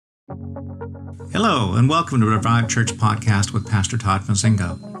Hello, and welcome to Revive Church Podcast with Pastor Todd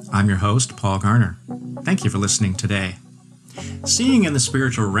Mozingo. I'm your host, Paul Garner. Thank you for listening today. Seeing in the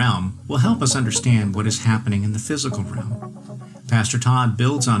spiritual realm will help us understand what is happening in the physical realm. Pastor Todd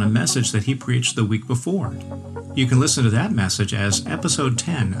builds on a message that he preached the week before. You can listen to that message as episode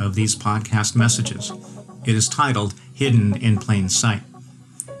 10 of these podcast messages. It is titled, Hidden in Plain Sight.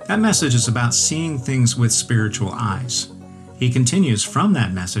 That message is about seeing things with spiritual eyes. He continues from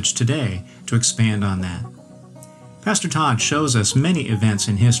that message today to expand on that. Pastor Todd shows us many events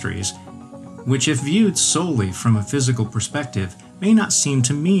in histories which, if viewed solely from a physical perspective, may not seem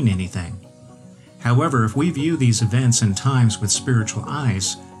to mean anything. However, if we view these events and times with spiritual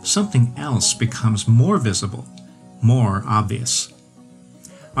eyes, something else becomes more visible, more obvious.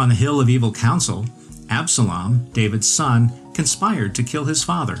 On the hill of evil counsel, Absalom, David's son, conspired to kill his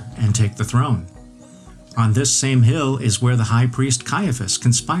father and take the throne. On this same hill is where the high priest Caiaphas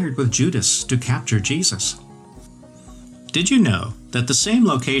conspired with Judas to capture Jesus. Did you know that the same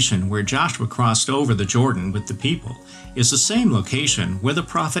location where Joshua crossed over the Jordan with the people is the same location where the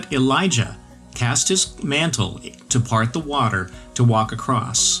prophet Elijah cast his mantle to part the water to walk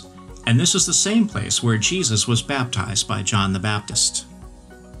across? And this is the same place where Jesus was baptized by John the Baptist.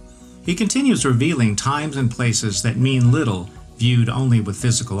 He continues revealing times and places that mean little viewed only with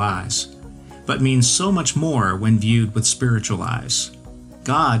physical eyes, but means so much more when viewed with spiritual eyes.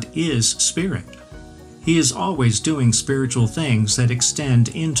 God is spirit. He is always doing spiritual things that extend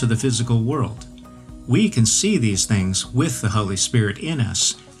into the physical world. We can see these things with the Holy Spirit in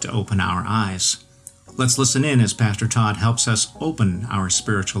us to open our eyes. Let's listen in as Pastor Todd helps us open our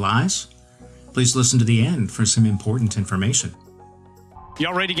spiritual eyes. Please listen to the end for some important information.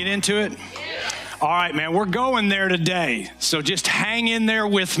 Y'all ready to get into it? All right, man, we're going there today. So just hang in there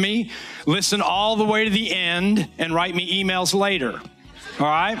with me. Listen all the way to the end and write me emails later. All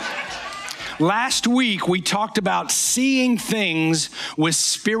right? Last week, we talked about seeing things with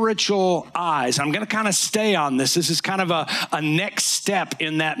spiritual eyes. I'm going to kind of stay on this. This is kind of a next step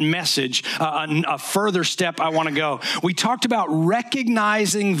in that message, a further step I want to go. We talked about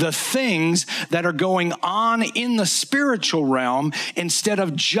recognizing the things that are going on in the spiritual realm instead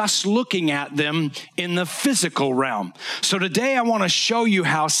of just looking at them in the physical realm. So today, I want to show you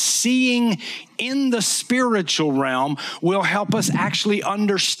how seeing in the spiritual realm will help us actually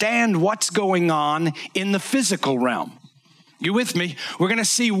understand what's going on in the physical realm. You with me? We're going to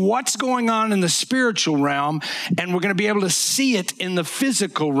see what's going on in the spiritual realm, and we're going to be able to see it in the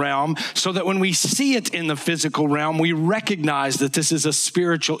physical realm so that when we see it in the physical realm, we recognize that this is a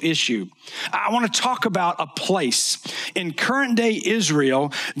spiritual issue. I want to talk about a place. In current day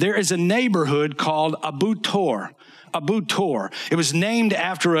Israel, there is a neighborhood called Abu Tor. Abu Tor. It was named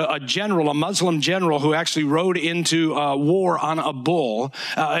after a general, a Muslim general who actually rode into war on a bull.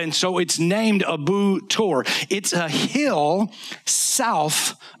 And so it's named Abu Tor. It's a hill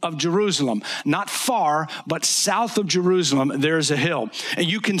south of Jerusalem. Not far, but south of Jerusalem, there's a hill.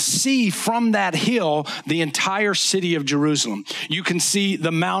 And you can see from that hill the entire city of Jerusalem. You can see the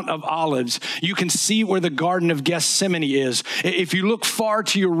Mount of Olives. You can see where the Garden of Gethsemane is. If you look far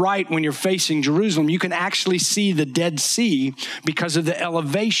to your right when you're facing Jerusalem, you can actually see the Dead Sea because of the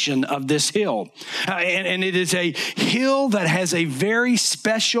elevation of this hill. And it is a hill that has a very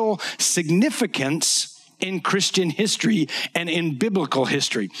special significance in Christian history and in biblical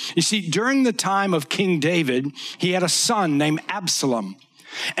history. You see, during the time of King David, he had a son named Absalom.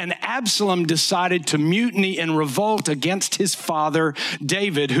 And Absalom decided to mutiny and revolt against his father,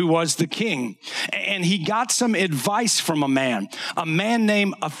 David, who was the king. And he got some advice from a man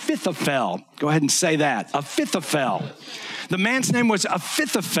named Ahithophel. Go ahead and say that, Ahithophel. The man's name was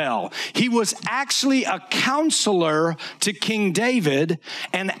Ahithophel. He was actually a counselor to King David,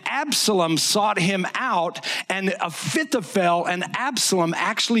 and Absalom sought him out, and Ahithophel and Absalom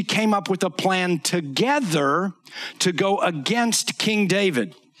actually came up with a plan together to go against King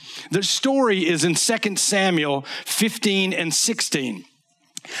David. The story is in 2 Samuel 15 and 16.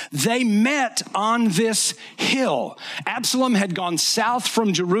 They met on this hill. Absalom had gone south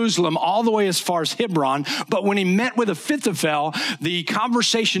from Jerusalem all the way as far as Hebron, but when he met with Ahithophel, the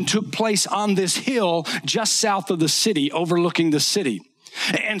conversation took place on this hill just south of the city, overlooking the city.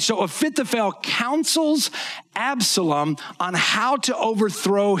 And so Ahithophel counsels Absalom on how to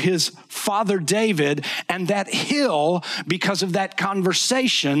overthrow his father David, and that hill, because of that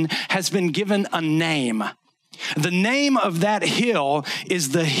conversation, has been given a name. The name of that hill is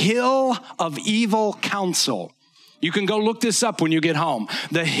the Hill of Evil Counsel. You can go look this up when you get home.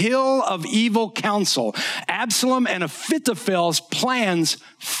 The Hill of Evil Counsel. Absalom and Ahithophel's plans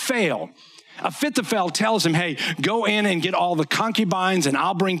fail. Ahithophel tells him, hey, go in and get all the concubines and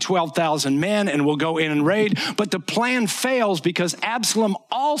I'll bring 12,000 men and we'll go in and raid. But the plan fails because Absalom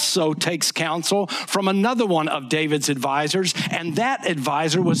also takes counsel from another one of David's advisors, and that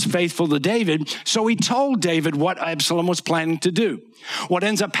advisor was faithful to David. So he told David what Absalom was planning to do. What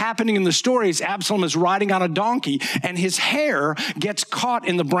ends up happening in the story is Absalom is riding on a donkey and his hair gets caught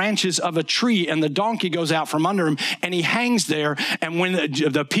in the branches of a tree and the donkey goes out from under him and he hangs there. And when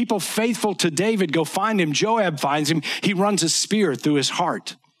the people faithful to David go find him, Joab finds him, he runs a spear through his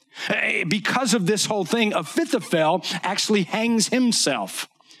heart. Because of this whole thing, Ahithophel actually hangs himself.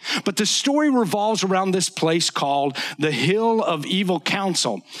 But the story revolves around this place called the Hill of Evil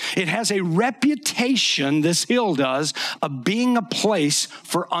Counsel. It has a reputation, this hill does, of being a place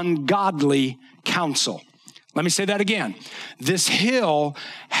for ungodly counsel. Let me say that again. This hill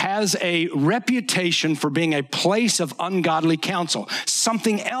has a reputation for being a place of ungodly counsel.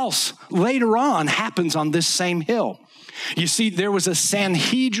 Something else later on happens on this same hill. You see, there was a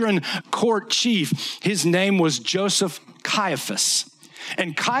Sanhedrin court chief. His name was Joseph Caiaphas.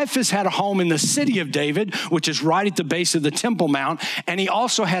 And Caiaphas had a home in the city of David, which is right at the base of the Temple Mount. And he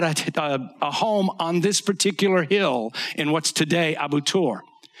also had a home on this particular hill in what's today Abu Tur.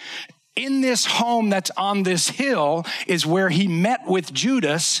 In this home that's on this hill is where he met with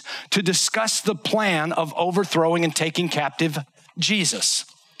Judas to discuss the plan of overthrowing and taking captive Jesus.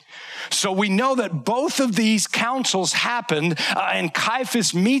 So we know that both of these councils happened, and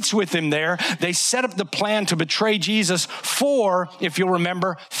Caiaphas meets with him there. They set up the plan to betray Jesus for, if you'll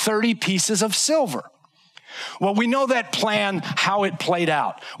remember, 30 pieces of silver. Well, we know that plan, how it played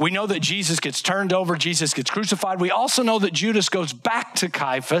out. We know that Jesus gets turned over, Jesus gets crucified. We also know that Judas goes back to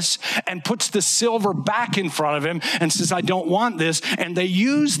Caiaphas and puts the silver back in front of him and says, I don't want this. And they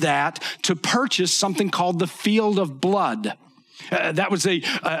use that to purchase something called the Field of Blood. That was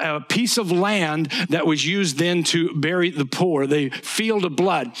a piece of land that was used then to bury the poor, the Field of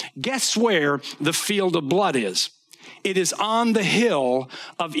Blood. Guess where the Field of Blood is? It is on the Hill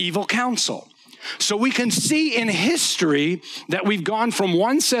of Evil Counsel. So we can see in history that we've gone from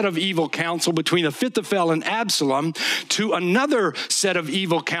one set of evil counsel between Ahithophel and Absalom to another set of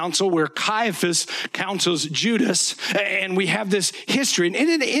evil counsel where Caiaphas counsels Judas. And we have this history. And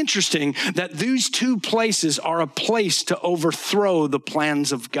isn't it interesting that these two places are a place to overthrow the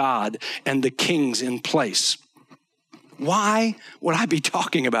plans of God and the kings in place? Why would I be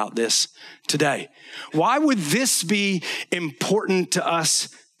talking about this today? Why would this be important to us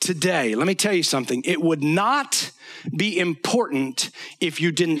today? Let me tell you something. It would not be important if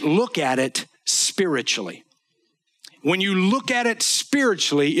you didn't look at it spiritually. When you look at it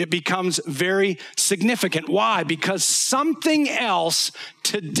spiritually, it becomes very significant. Why? Because something else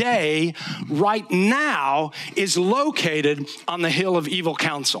today, right now, is located on the Hill of Evil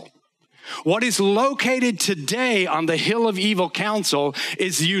Counsel. What is located today on the Hill of Evil Counsel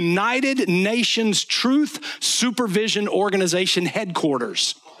is the United Nations Truth Supervision Organization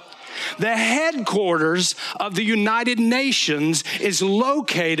headquarters. The headquarters of the United Nations is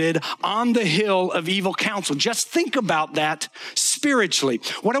located on the Hill of Evil Counsel. Just think about that spiritually.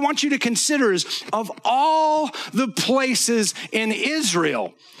 What I want you to consider is, of all the places in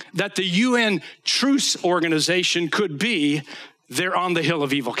Israel that the UN Truce Organization could be, they're on the Hill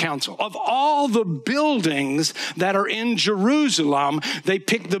of Evil Counsel. Of all the buildings that are in Jerusalem, they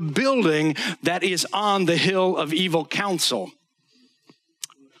pick the building that is on the Hill of Evil Counsel.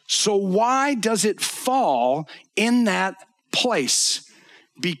 So why does it fall in that place?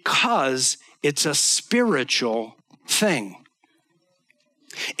 Because it's a spiritual thing.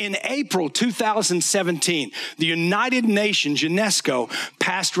 In April 2017, the United Nations, UNESCO,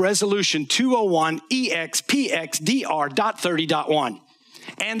 passed Resolution 201-EXPXDR.30.1.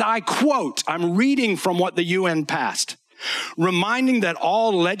 And I quote, I'm reading from what the UN passed. Reminding that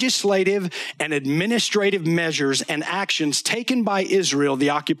all legislative and administrative measures and actions taken by Israel, the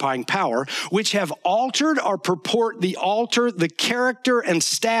occupying power, which have altered or purport to alter the character and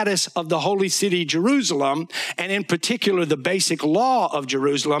status of the holy city Jerusalem, and in particular the basic law of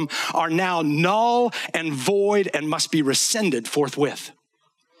Jerusalem, are now null and void and must be rescinded forthwith.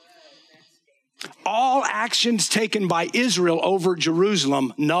 All actions taken by Israel over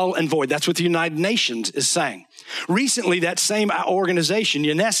Jerusalem, null and void. That's what the United Nations is saying. Recently, that same organization,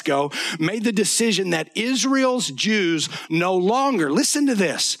 UNESCO, made the decision that Israel's Jews no longer, listen to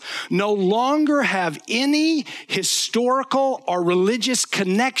this, no longer have any historical or religious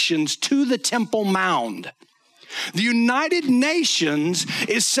connections to the Temple Mount. The United Nations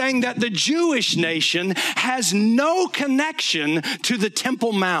is saying that the Jewish nation has no connection to the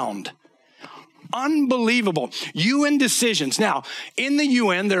Temple Mount. Unbelievable. UN decisions. Now, in the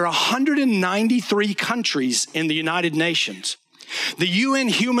UN, there are 193 countries in the United Nations. The UN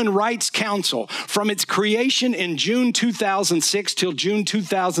Human Rights Council, from its creation in June 2006 till June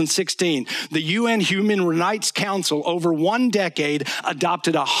 2016, the UN Human Rights Council over 1 decade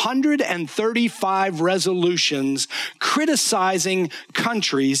adopted 135 resolutions criticizing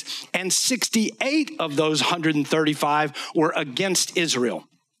countries, and 68 of those 135 were against Israel.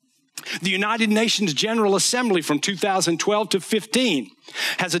 The United Nations General Assembly from 2012 to 15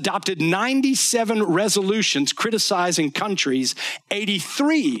 has adopted 97 resolutions criticizing countries.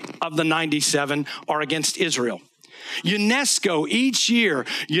 83 of the 97 are against Israel. UNESCO, each year,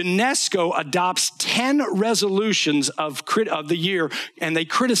 UNESCO adopts 10 resolutions of the year, and they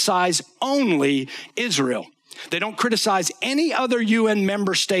criticize only Israel. They don't criticize any other UN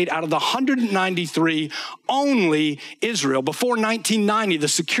member state out of the 193, only Israel. Before 1990, the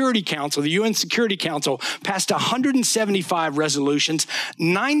Security Council, the UN Security Council, passed 175 resolutions,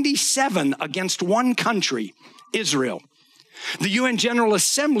 97 against one country, Israel. The UN General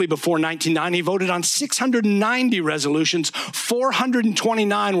Assembly before 1990 voted on 690 resolutions,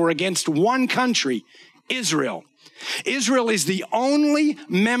 429 were against one country, Israel. Israel is the only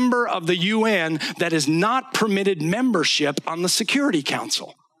member of the UN that is not permitted membership on the Security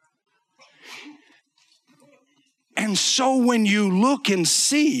Council. And so when you look and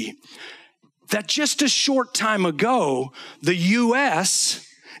see that just a short time ago, the U.S.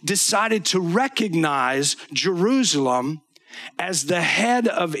 decided to recognize Jerusalem as the head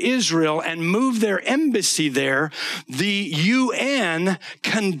of Israel and move their embassy there, the UN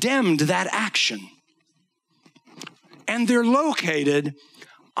condemned that action. And they're located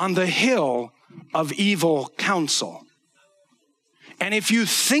on the hill of evil counsel. And if you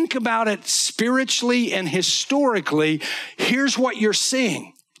think about it spiritually and historically, here's what you're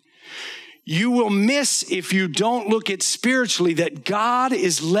seeing. You will miss, if you don't look at spiritually, that God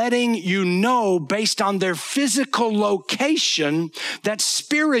is letting you know based on their physical location that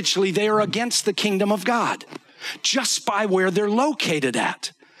spiritually they are against the kingdom of God just by where they're located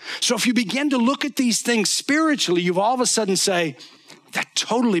at. So if you begin to look at these things spiritually, you all of a sudden say, that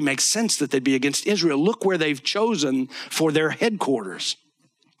totally makes sense that they'd be against Israel. Look where they've chosen for their headquarters.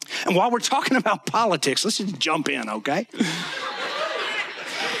 And while we're talking about politics, let's just jump in, okay?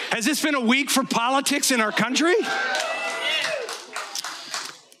 Has this been a week for politics in our country?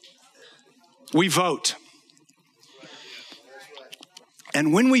 We vote.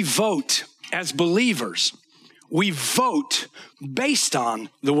 And when we vote as believers, we vote based on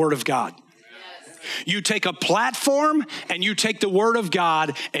the Word of God. You take a platform and you take the Word of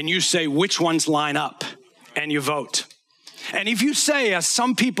God and you say which ones line up, and you vote. And if you say, as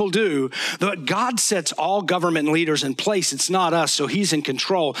some people do, that God sets all government leaders in place, it's not us, so he's in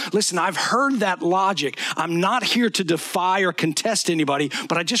control. Listen, I've heard that logic. I'm not here to defy or contest anybody,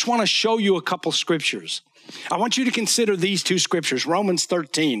 but I just want to show you a couple scriptures. I want you to consider these two scriptures. Romans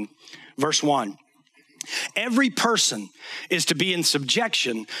 13, verse 1. Every person is to be in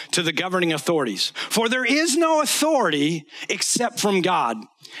subjection to the governing authorities, for there is no authority except from God,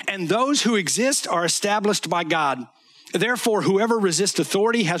 and those who exist are established by God. Therefore, whoever resists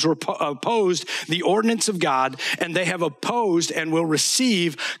authority has opposed the ordinance of God, and they have opposed and will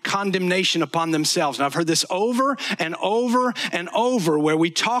receive condemnation upon themselves. And I've heard this over and over and over, where we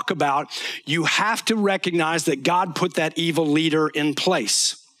talk about you have to recognize that God put that evil leader in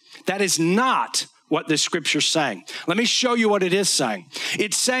place. That is not what this scripture's saying. Let me show you what it is saying.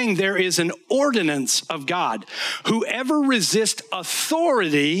 It's saying there is an ordinance of God. Whoever resists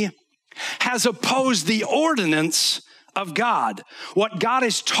authority has opposed the ordinance of God. What God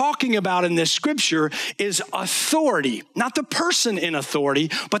is talking about in this scripture is authority, not the person in authority,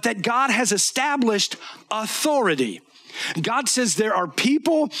 but that God has established authority. God says there are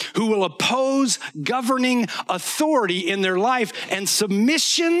people who will oppose governing authority in their life, and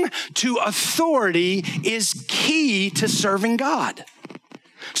submission to authority is key to serving God.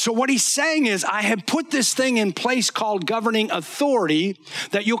 So what he's saying is, I have put this thing in place called governing authority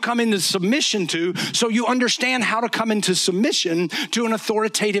that you'll come into submission to, so you understand how to come into submission to an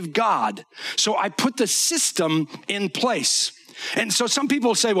authoritative God. So I put the system in place. And so some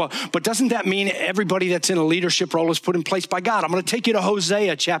people say, well, but doesn't that mean everybody that's in a leadership role is put in place by God? I'm going to take you to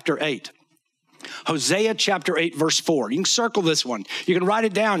Hosea chapter 8. Hosea chapter 8, verse 4. You can circle this one. You can write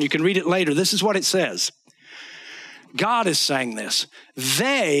it down. You can read it later. This is what it says. God is saying this.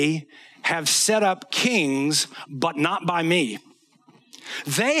 They have set up kings, but not by me.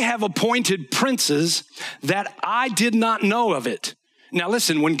 They have appointed princes that I did not know of it. Now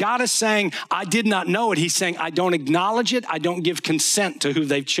listen, when God is saying, I did not know it, he's saying, I don't acknowledge it. I don't give consent to who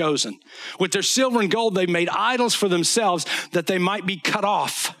they've chosen. With their silver and gold, they've made idols for themselves that they might be cut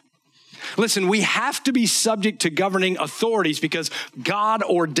off. Listen, we have to be subject to governing authorities because God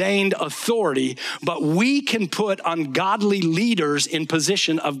ordained authority, but we can put ungodly leaders in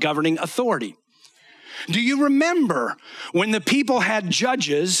position of governing authority. Do you remember when the people had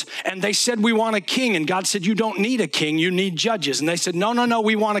judges and they said, we want a king, and God said, you don't need a king, you need judges. And they said, no,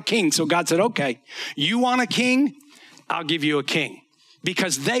 we want a king. So God said, okay, you want a king? I'll give you a king,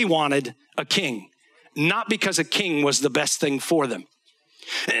 because they wanted a king, not because a king was the best thing for them.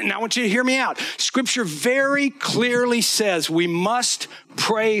 Now I want you to hear me out. Scripture very clearly says we must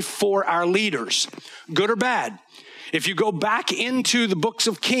pray for our leaders, good or bad. If you go back into the books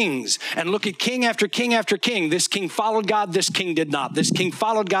of Kings and look at king after king after king, this king followed God, this king did not. This king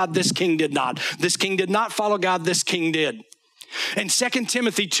followed God, this king did not. This king did not follow God, this king did. In 2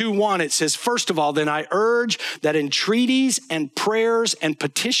 Timothy 2:1, it says, first of all, then I urge that entreaties and prayers and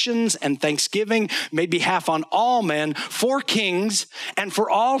petitions and thanksgiving may be half on all men, for kings and for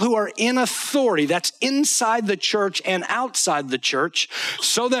all who are in authority, that's inside the church and outside the church,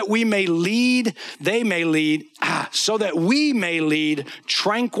 so that we may lead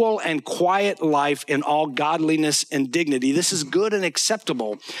tranquil and quiet life in all godliness and dignity. This is good and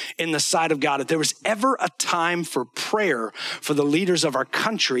acceptable in the sight of God. If there was ever a time for prayer for the leaders of our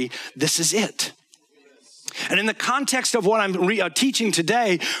country, this is it. And in the context of what I'm teaching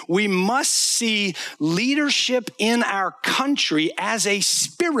today, we must see leadership in our country as a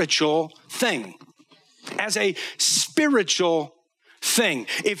spiritual thing. As a spiritual thing.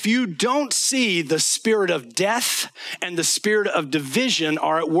 If you don't see the spirit of death and the spirit of division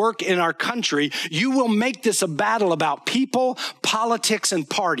are at work in our country, you will make this a battle about people, politics, and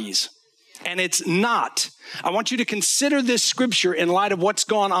parties. And it's not. I want you to consider this scripture in light of what's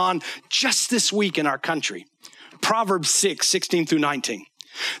gone on just this week in our country. Proverbs 6:16 through 19.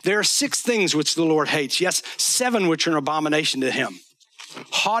 There are 6 things which the Lord hates. Yes, 7 which are an abomination to him.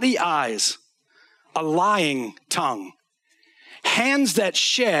 Haughty eyes, a lying tongue, hands that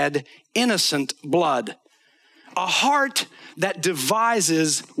shed innocent blood, a heart that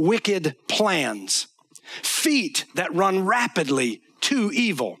devises wicked plans, feet that run rapidly to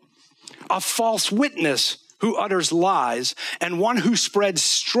evil, a false witness who utters lies, and one who spreads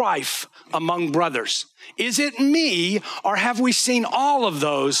strife among brothers. Is it me, or have we seen all of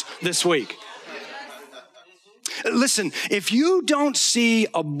those this week? Listen, if you don't see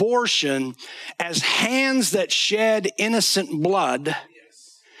abortion as hands that shed innocent blood,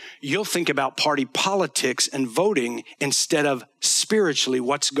 you'll think about party politics and voting instead of spiritually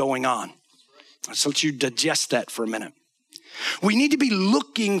what's going on. Let's let you digest that for a minute. We need to be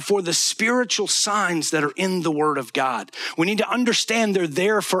looking for the spiritual signs that are in the Word of God. We need to understand they're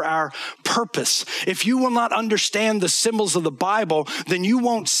there for our purpose. If you will not understand the symbols of the Bible, then you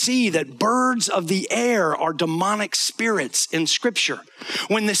won't see that birds of the air are demonic spirits in Scripture.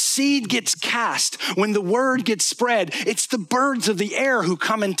 When the seed gets cast, when the word gets spread, it's the birds of the air who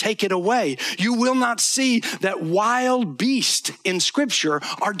come and take it away. You will not see that wild beast in Scripture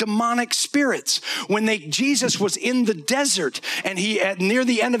are demonic spirits. When Jesus was in the desert, and near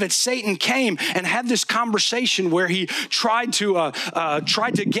the end of it, Satan came and had this conversation where he tried to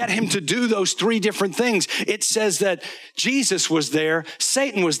get him to do those 3 different things. It says that Jesus was there,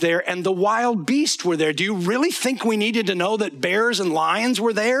 Satan was there, and the wild beast were there. Do you really think we needed to know that bears and lions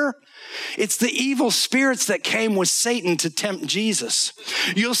were there? It's the evil spirits that came with Satan to tempt Jesus.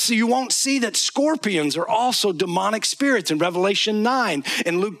 You won't see that scorpions are also demonic spirits in Revelation 9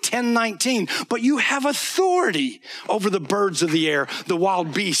 and Luke 10:19. But you have authority over the birds of the air, the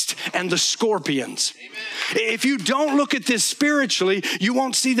wild beast, and the scorpions. Amen. If you don't look at this spiritually, you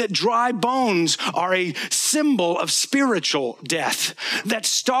won't see that dry bones are a symbol of spiritual death, that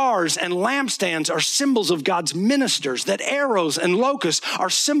stars and lampstands are symbols of God's ministers, that arrows and locusts are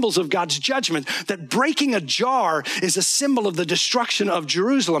symbols of God's judgment, that breaking a jar is a symbol of the destruction of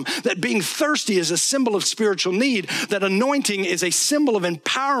Jerusalem, that being thirsty is a symbol of spiritual need, that anointing is a symbol of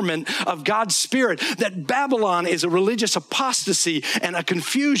empowerment of God's Spirit, that Babylon is a religious apostasy and a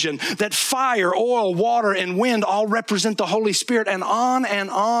confusion, that fire, oil, water, and wind all represent the Holy Spirit, and on and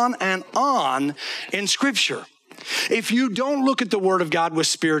on and on in Scripture. If you don't look at the Word of God with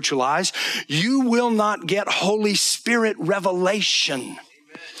spiritual eyes, you will not get Holy Spirit revelation.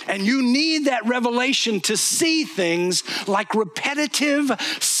 And you need that revelation to see things like repetitive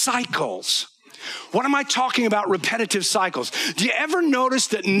cycles. What am I talking about, repetitive cycles? Do you ever notice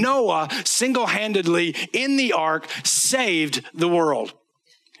that Noah single-handedly in the ark saved the world?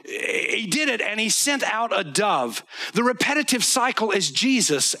 He did it and he sent out a dove. The repetitive cycle is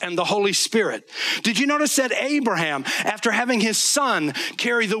Jesus and the Holy Spirit. Did you notice that Abraham, after having his son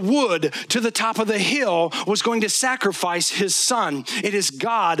carry the wood to the top of the hill, was going to sacrifice his son? It is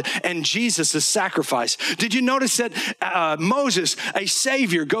God and Jesus' sacrifice. Did you notice that Moses, a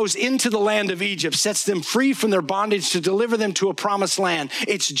savior, goes into the land of Egypt, sets them free from their bondage to deliver them to a promised land?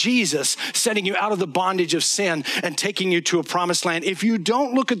 It's Jesus setting you out of the bondage of sin and taking you to a promised land. If you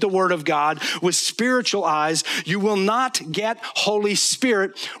don't look at the Word of God with spiritual eyes, you will not get Holy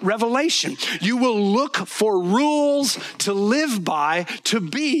Spirit revelation. You will look for rules to live by to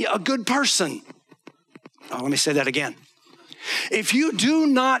be a good person. Oh, let me say that again. If you do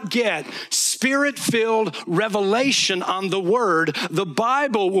not get Spirit-filled revelation on the Word, the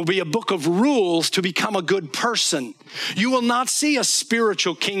Bible will be a book of rules to become a good person. You will not see a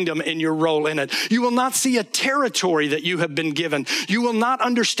spiritual kingdom in your role in it. You will not see a territory that you have been given. You will not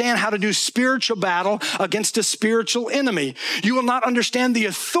understand how to do spiritual battle against a spiritual enemy. You will not understand the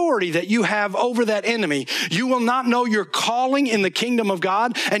authority that you have over that enemy. You will not know your calling in the kingdom of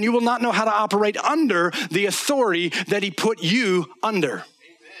God, and you will not know how to operate under the authority that He put you under.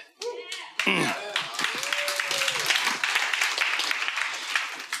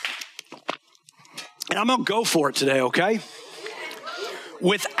 And I'm going to go for it today, okay?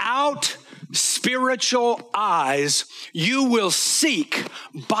 Without spiritual eyes, you will seek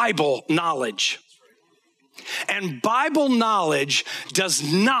Bible knowledge. And Bible knowledge does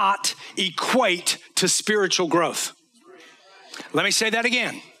not equate to spiritual growth. Let me say that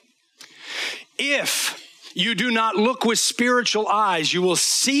again. If you do not look with spiritual eyes, you will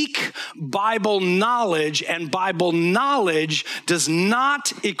seek Bible knowledge, and Bible knowledge does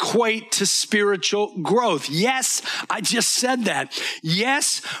not equate to spiritual growth. Yes, I just said that.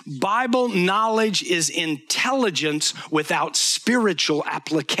 Yes, Bible knowledge is intelligence without spiritual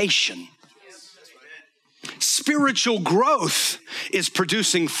application. Spiritual growth is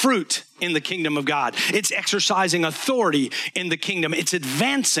producing fruit in the kingdom of God. It's exercising authority in the kingdom. It's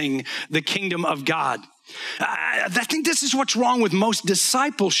advancing the kingdom of God. I think this is what's wrong with most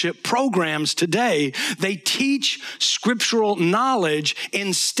discipleship programs today. They teach scriptural knowledge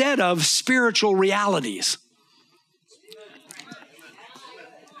instead of spiritual realities.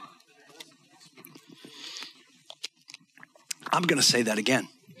 I'm going to say that again.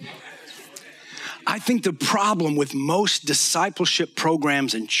 I think the problem with most discipleship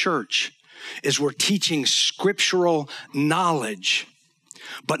programs in church is we're teaching scriptural knowledge,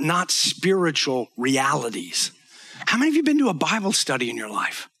 but not spiritual realities. How many of you been to a Bible study in your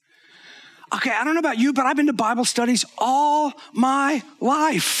life? Okay, I don't know about you, but I've been to Bible studies all my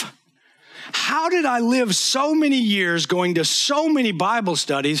life. How did I live so many years going to so many Bible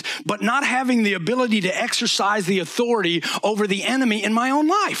studies, but not having the ability to exercise the authority over the enemy in my own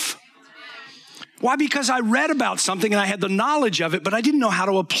life? Why? Because I read about something and I had the knowledge of it, but I didn't know how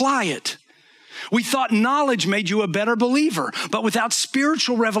to apply it. We thought knowledge made you a better believer, but without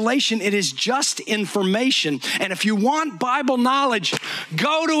spiritual revelation, it is just information. And if you want Bible knowledge,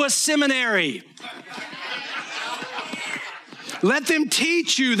 go to a seminary. Let them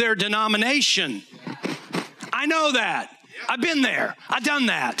teach you their denomination. I know that. I've been there. I've done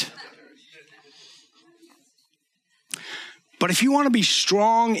that. But if you want to be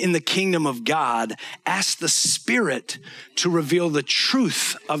strong in the kingdom of God, ask the Spirit to reveal the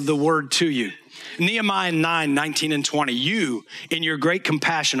truth of the word to you. Nehemiah 9:19-20. You, in your great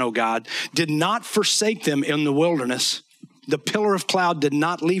compassion, O God, did not forsake them in the wilderness. The pillar of cloud did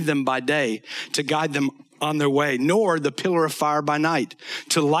not leave them by day to guide them on their way, nor the pillar of fire by night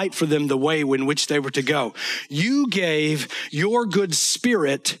to light for them the way in which they were to go. You gave your good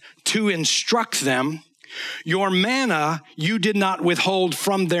Spirit to instruct them. Your manna you did not withhold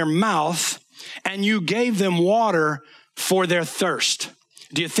from their mouth, and you gave them water for their thirst.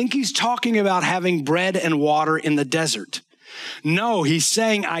 Do you think he's talking about having bread and water in the desert? No, he's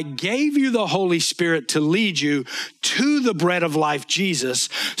saying, I gave you the Holy Spirit to lead you to the bread of life, Jesus,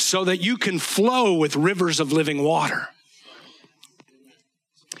 so that you can flow with rivers of living water.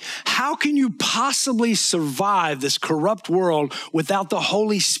 How can you possibly survive this corrupt world without the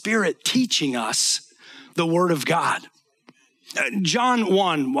Holy Spirit teaching us the Word of God? 1 John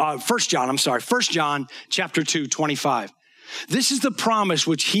chapter 2, 25. This is the promise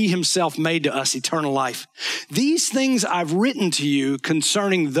which he himself made to us, eternal life. These things I've written to you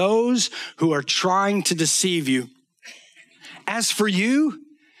concerning those who are trying to deceive you. As for you,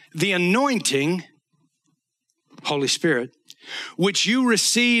 the anointing, Holy Spirit, which you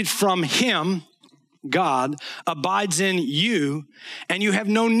received from him, God, abides in you, and you have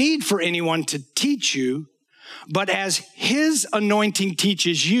no need for anyone to teach you, but as his anointing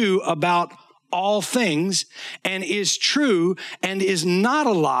teaches you about all things, and is true and is not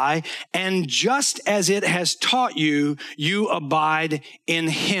a lie, and just as it has taught you, you abide in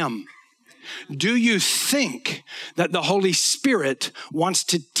him. Do you think that the Holy Spirit wants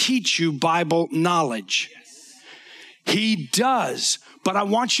to teach you Bible knowledge? He does, but I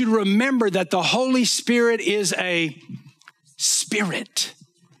want you to remember that the Holy Spirit is a spirit.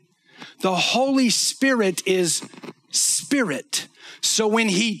 The Holy Spirit is spirit. So when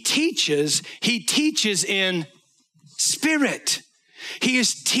he teaches in spirit. He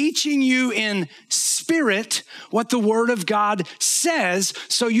is teaching you in spirit what the Word of God says,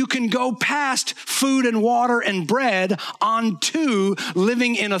 so you can go past food and water and bread onto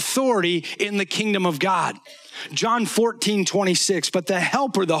living in authority in the kingdom of God. John 14:26, but the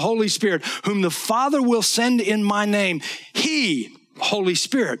Helper, the Holy Spirit, whom the Father will send in my name, he, Holy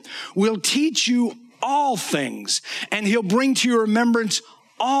Spirit, will teach you all things, and he'll bring to your remembrance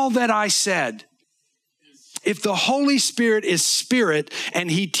all that I said. If the Holy Spirit is spirit and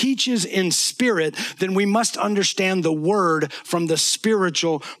he teaches in spirit, then we must understand the word from the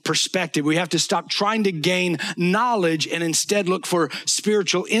spiritual perspective. We have to stop trying to gain knowledge and instead look for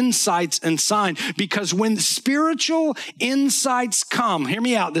spiritual insights and signs. Because when spiritual insights come, hear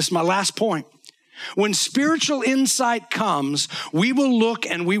me out, this is my last point. When spiritual insight comes, we will look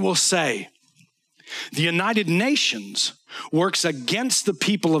and we will say, the United Nations works against the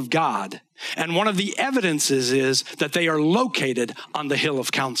people of God. And one of the evidences is that they are located on the hill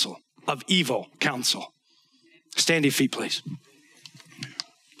of counsel, of evil counsel. Stand to your feet, please.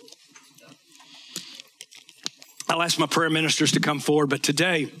 I'll ask my prayer ministers to come forward, but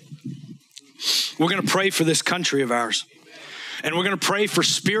today we're going to pray for this country of ours. And we're going to pray for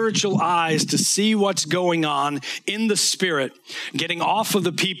spiritual eyes to see what's going on in the spirit, getting off of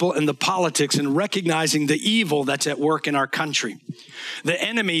the people and the politics and recognizing the evil that's at work in our country. The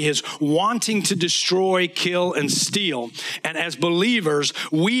enemy is wanting to destroy, kill, and steal. And as believers,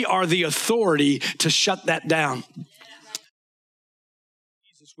 we are the authority to shut that down.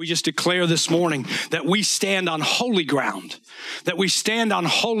 We just declare this morning that we stand on holy ground,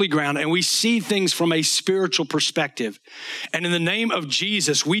 and we see things from a spiritual perspective. And in the name of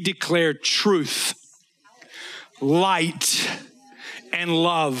Jesus, we declare truth, light, and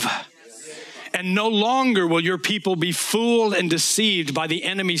love. And no longer will your people be fooled and deceived by the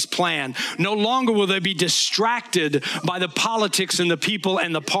enemy's plan. No longer will they be distracted by the politics and the people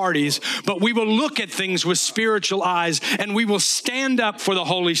and the parties, but we will look at things with spiritual eyes, and we will stand up for the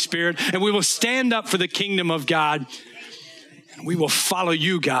Holy Spirit, and we will stand up for the kingdom of God, and we will follow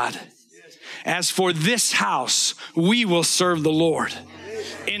you, God. As for this house, we will serve the Lord.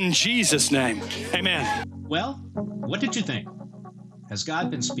 In Jesus' name, amen. Well, what did you think? Has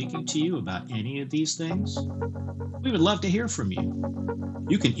God been speaking to you about any of these things? We would love to hear from you.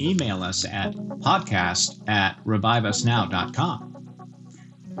 You can email us at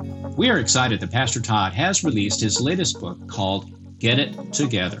podcast@reviveusnow.com. We are excited that Pastor Todd has released his latest book called Get It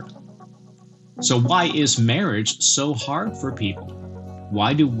Together. So why is marriage so hard for people?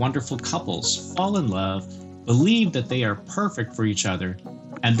 Why do wonderful couples fall in love, believe that they are perfect for each other,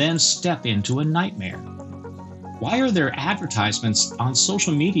 and then step into a nightmare? Why are there advertisements on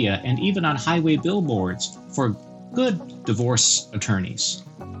social media and even on highway billboards for good divorce attorneys?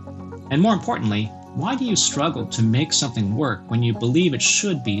 And more importantly, why do you struggle to make something work when you believe it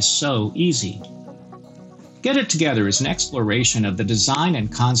should be so easy? Get It Together is an exploration of the design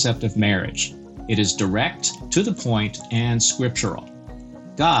and concept of marriage. It is direct, to the point, and scriptural.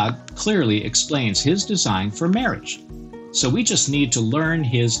 God clearly explains his design for marriage, so we just need to learn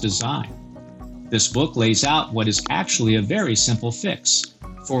his design. This book lays out what is actually a very simple fix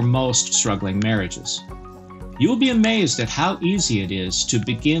for most struggling marriages. You will be amazed at how easy it is to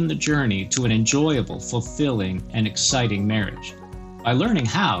begin the journey to an enjoyable, fulfilling, and exciting marriage by learning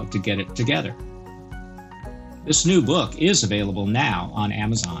how to get it together. This new book is available now on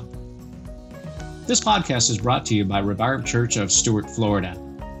Amazon. This podcast is brought to you by Revive Church of Stuart, Florida.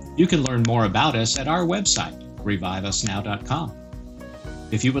 You can learn more about us at our website, reviveusnow.com.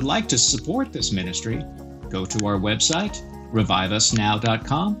 If you would like to support this ministry, go to our website,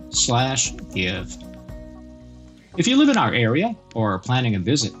 reviveusnow.com/give. If you live in our area or are planning a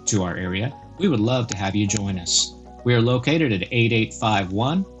visit to our area, we would love to have you join us. We are located at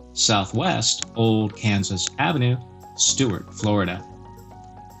 8851 Southwest Old Kansas Avenue, Stuart, Florida.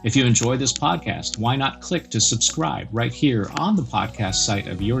 If you enjoy this podcast, why not click to subscribe right here on the podcast site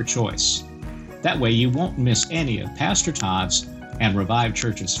of your choice? That way you won't miss any of Pastor Todd's and Revive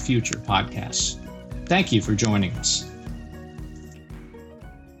Church's future podcasts. Thank you for joining us.